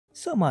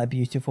So my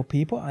beautiful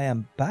people, I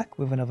am back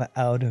with another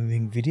Elden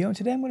Ring video, and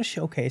today I'm going to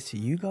showcase to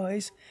you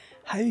guys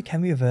how you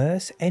can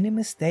reverse any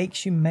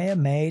mistakes you may have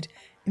made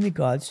in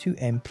regards to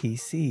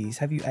NPCs.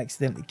 Have you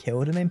accidentally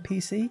killed an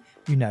NPC?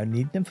 You now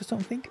need them for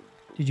something?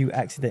 Did you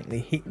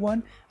accidentally hit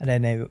one and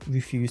then they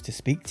refuse to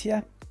speak to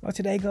you? Well,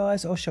 today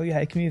guys, I'll show you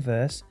how you can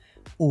reverse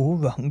all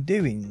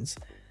wrongdoings.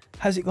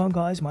 How's it going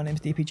guys? My name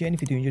is DPJ, and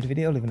if you do enjoy the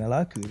video, leaving a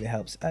like really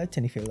helps out,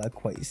 and if you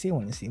like what you see and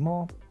want to see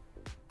more,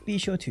 be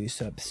sure to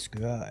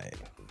subscribe.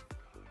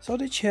 So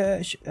the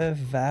Church of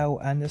Vow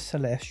and the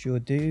Celestial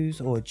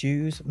Dews, or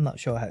Jews, I'm not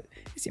sure how,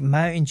 is it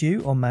Mountain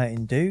Dew or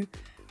Mountain Dew?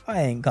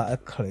 I ain't got a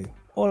clue.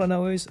 All I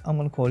know is I'm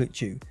going to call it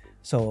Dew.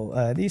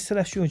 So these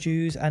Celestial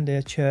Dews and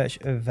the Church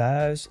of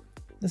Vows,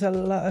 there's a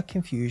lot of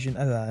confusion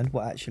around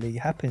what actually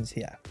happens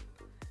here.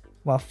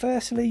 Well,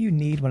 firstly, you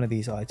need one of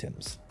these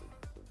items.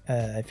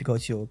 If you go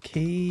to your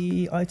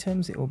key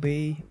items, it will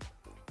be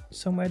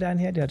somewhere down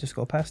here. Did I just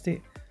go past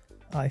it?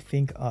 I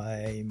think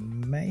I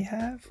may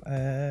have.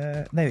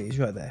 There it is,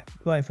 right there,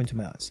 right in front of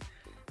my eyes.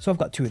 So I've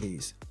got two of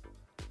these.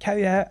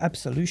 Carry out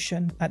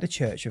absolution at the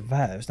Church of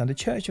Vows. Now the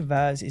Church of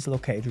Vows is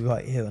located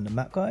right here on the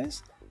map,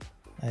 guys.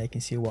 You can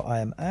see what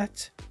I am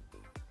at.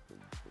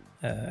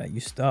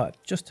 You start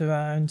just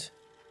around.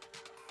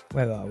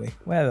 Where are we?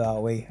 Where are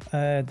we?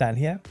 Down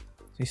here.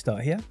 So you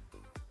start here.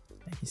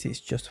 You can see it's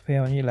just up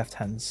here on your left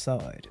hand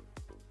side.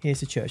 Here's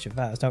the Church of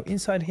Vows. Now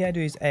inside here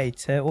there is a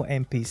turtle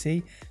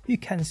NPC. You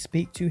can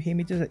speak to him.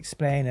 He does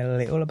explain a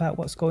little about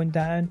what's going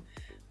down.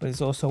 But there's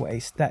also a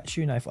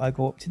statue. Now if I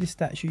go up to this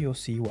statue, you'll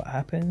see what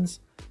happens.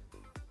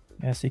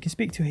 So you can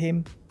speak to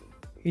him.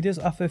 He does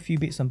offer a few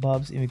bits and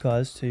bobs in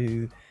regards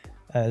to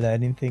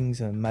learning things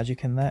and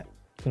magic and that.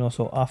 You can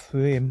also offer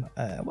him,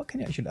 what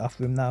can you actually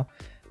offer him now?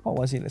 What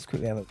was it? Let's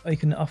quickly have a, oh, you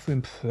can offer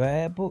him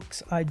prayer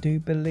books, I do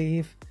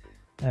believe.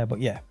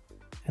 But yeah.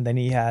 And then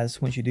he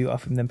has, once you do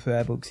offer him them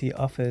prayer books, he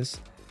offers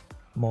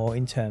more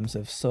in terms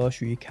of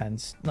sorcery. You can,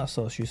 not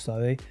sorcery,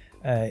 sorry,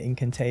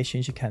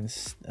 incantations you can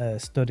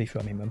study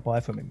from him and buy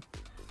from him.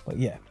 But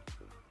yeah.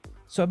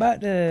 So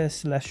about the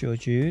Celestial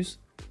Jews,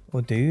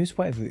 or Dews,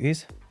 whatever it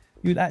is,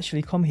 you'd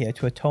actually come here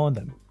to atone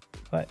them.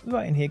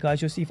 Right in here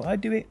guys, you'll see if I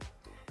do it,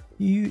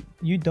 you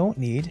don't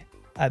need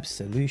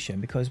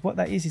absolution, because what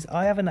that is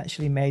I haven't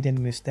actually made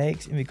any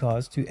mistakes in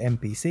regards to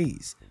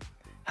NPCs.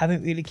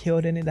 Haven't really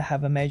killed any that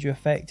have a major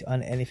effect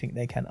on anything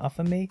they can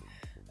offer me.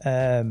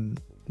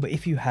 But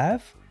if you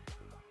have,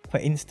 for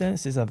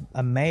instance, there's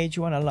a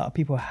major one a lot of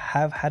people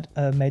have had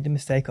made the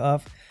mistake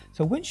of.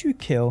 So once you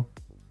kill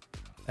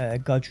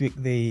Godric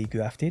the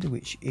Grafted,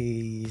 which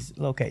is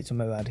located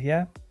somewhere around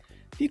here,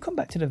 if you come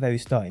back to the very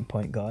starting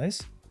point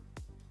guys,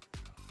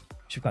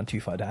 which have gone too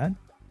far down,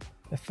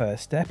 the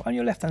first step, on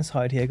your left hand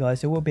side here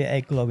guys, there will be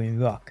a glowing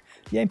rock.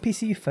 The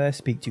NPC you first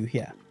speak to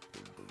here.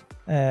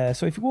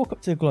 So if you walk up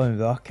to the glowing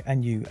rock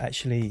and you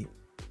actually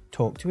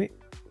talk to it,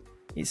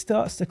 it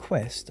starts the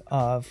quest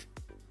of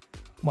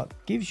what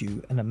gives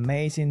you an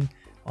amazing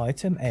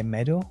item, a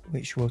medal,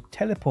 which will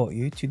teleport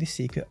you to the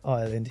secret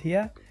island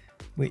here,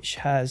 which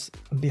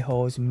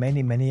beholds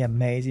many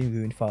amazing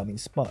rune farming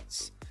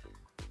spots.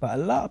 But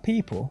a lot of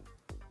people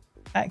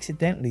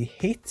accidentally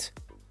hit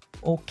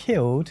or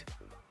killed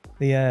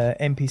the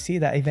NPC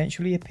that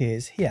eventually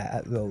appears here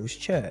at Rose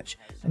Church,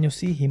 and you'll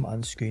see him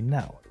on screen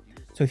now.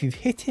 So if you've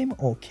hit him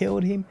or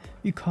killed him,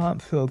 you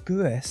can't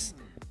progress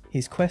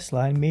his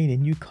questline,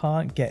 meaning you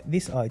can't get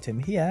this item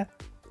here,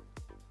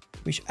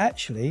 which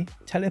actually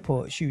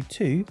teleports you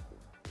to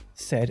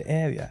said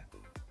area,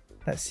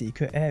 that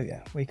secret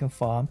area where you can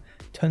farm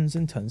tons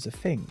and tons of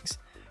things.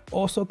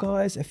 Also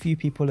guys, a few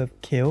people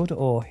have killed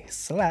or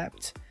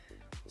slapped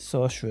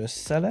Sorceress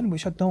Selen,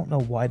 which I don't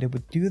know why they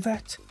would do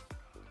that.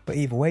 But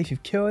either way, if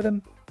you've killed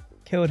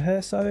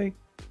her, sorry,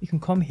 you can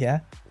come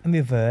here and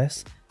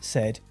reverse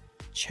said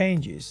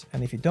changes.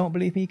 And if you don't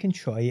believe me, you can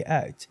try it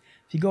out.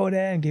 If you go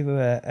there and give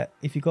her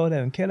if you go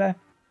there and kill her,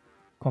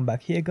 come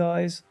back here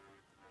guys,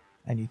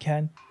 and you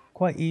can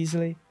quite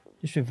easily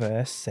just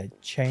reverse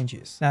said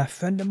changes. Now a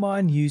friend of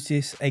mine used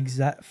this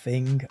exact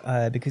thing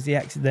because he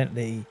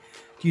accidentally,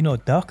 do you know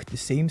Doc the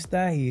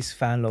seamster? He's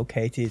found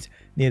located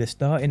near the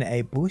start in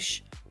a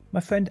bush. My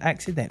friend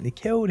accidentally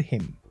killed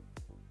him.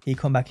 He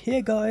come back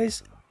here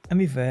guys and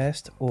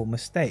reversed all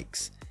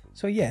mistakes.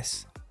 So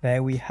yes,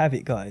 there we have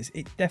it guys,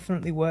 it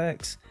definitely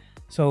works.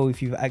 So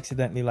if you've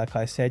accidentally, like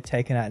I said,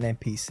 taken out an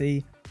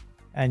NPC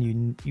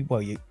and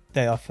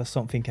they offer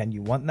something and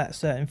you want that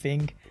certain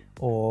thing,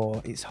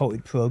 or it's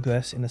halted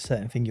progress in a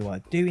certain thing you are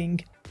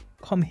doing,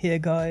 come here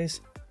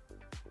guys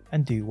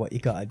and do what you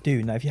gotta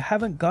do. Now if you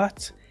haven't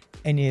got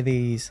any of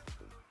these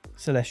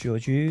Celestial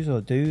Dews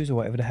or Dews or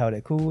whatever the hell they're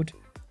called,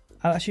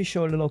 I'll actually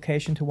show the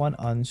location to one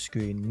on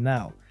screen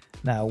now.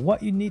 Now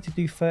what you need to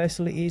do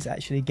firstly is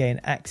actually gain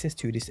access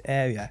to this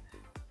area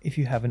if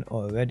you haven't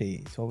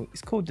already. So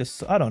it's called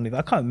this, I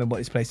can't remember what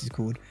this place is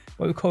called,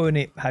 but we're calling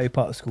it Harry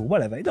Potter School,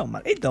 whatever, it don't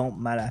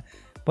matter,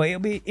 but it'll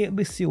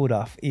be sealed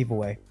off either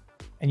way,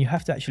 and you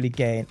have to actually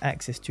gain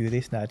access to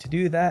this. Now to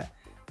do that,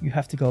 you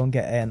have to go and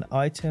get an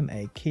item,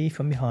 a key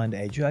from behind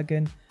a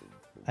dragon,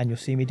 and you'll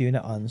see me doing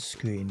it on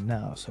screen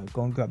now. So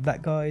go and grab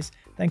that, guys,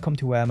 then come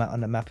to where I'm at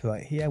on the map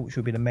right here, which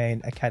will be the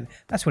main academy.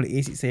 That's what it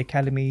is. It's the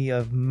Academy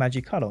of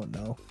Magic. I don't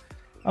know.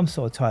 I'm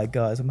so tired,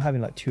 guys. I'm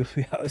having like 2 or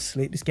 3 hours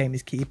sleep. This game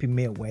is keeping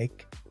me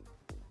awake.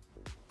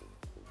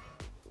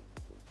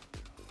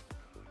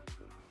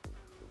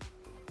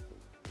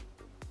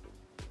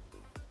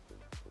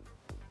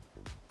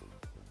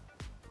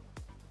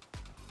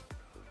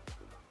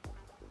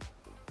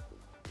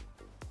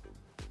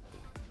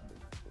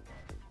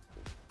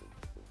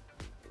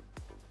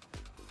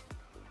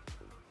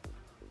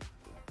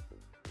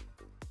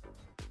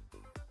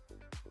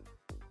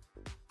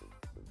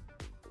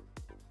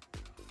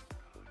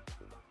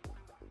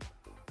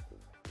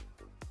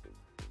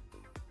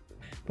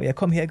 But yeah,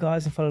 come here,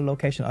 guys, and follow the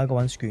location. I'll go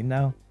on screen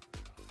now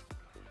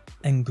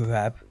and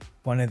grab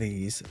one of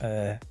these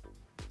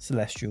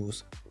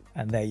celestials,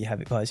 and there you have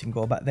it, guys. You can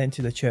go back then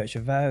to the Church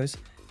of Vows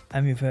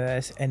and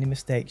reverse any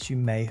mistakes you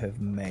may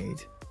have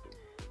made.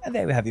 And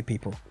there we have you,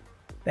 people.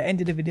 The end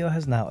of the video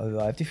has now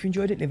arrived. If you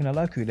enjoyed it, leaving a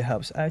like really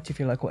helps out.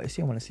 If you like what you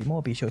see and want to see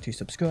more, be sure to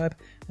subscribe,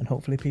 and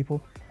hopefully,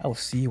 people, I will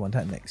see you on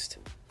that next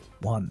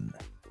one.